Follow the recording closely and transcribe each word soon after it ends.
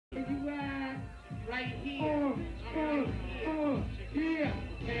right here. Yeah.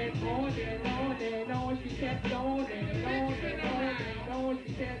 And on and on and on, she kept on and on and on and on,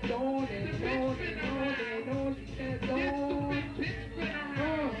 she kept on and on and on and on, she kept on.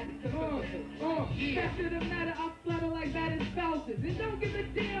 Back to the matter, I flutter like that as spouses. And don't give a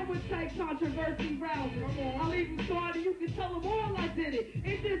damn what type controversy rouses. I'll even start and you can tell them all I did it.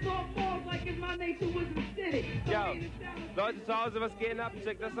 It's just all falls like if my nature was acidic. Yo, Leute zu Hause, was geht ab?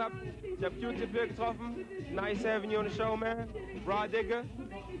 Check das ab. Ich hab Q-Tip hier getroffen. Nice having you on the show, man. Rah Digga.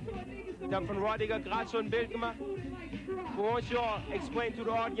 Ich hab von Rah Digga gerade schon ein Bild gemacht. We want you all explain to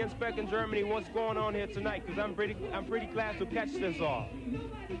the audience back in Germany what's going on here tonight, because I'm pretty glad to catch this all.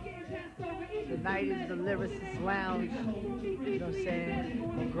 Tonight is the Lyricist Lounge, you know what I'm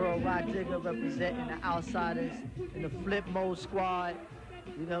saying? My girl Rah Digga representing the Outsiders in the Flip Mode Squad,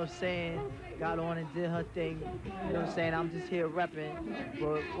 you know what I'm saying? Got on and did her thing, you know what I'm saying? I'm just here repping,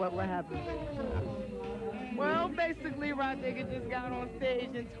 but what happened? Well, basically, Rah Digga just got on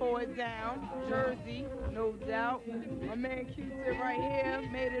stage and tore it down. Jersey, no doubt. My man Q-Tip right here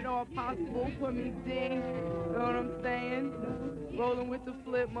made it all possible for me ding. You know what I'm saying? Rolling with the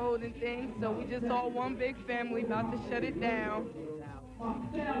flip mode and things. So we just all one big family, about to shut it down.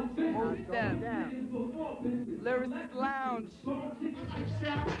 Lyricist Lounge.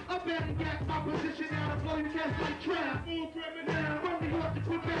 I better get my position out of blow your chest like trap. Full criminal, from New York to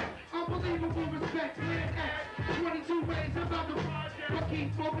Quebec. Unbelievable respect, man. 22 ways about the project. But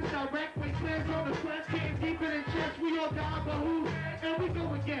keep focused direct, wastelands on the quest. Getting deeper than chest, we all die, but who? And we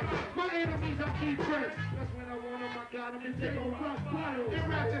go again. My enemies, I keep first. That's when I want them, I got them, and take on rough bottle. In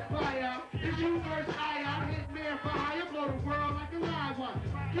rapid fire, it's you versus I hit man for hire, blow the world like a live one.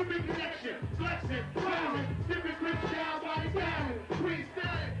 Give me connection, flexing, flowing, different grip style, body down,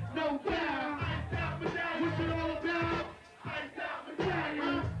 freestyling, no doubt. What's it all about?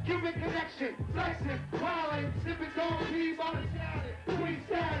 Cuban connection, flexing, wilding, sipping gold tea, body shouting,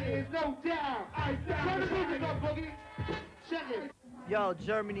 freestyling, no doubt. Turn the music up, Boogie. Check it. Yo,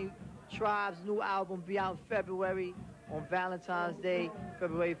 Germany Tribe's new album be out in February on Valentine's Day,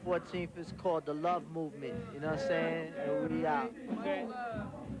 February 14th. It's called The Love Movement. You know what I'm saying? And we out. Okay.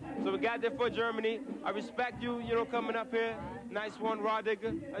 So we got there for Germany. I respect you, you know, coming up here. Nice one, Rah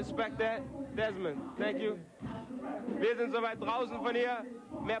Digga. I respect that. Desmond, thank you. Wir sind soweit draußen von hier.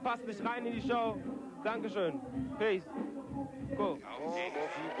 Mehr passt nicht rein in die Show. Dankeschön. Peace. Cool.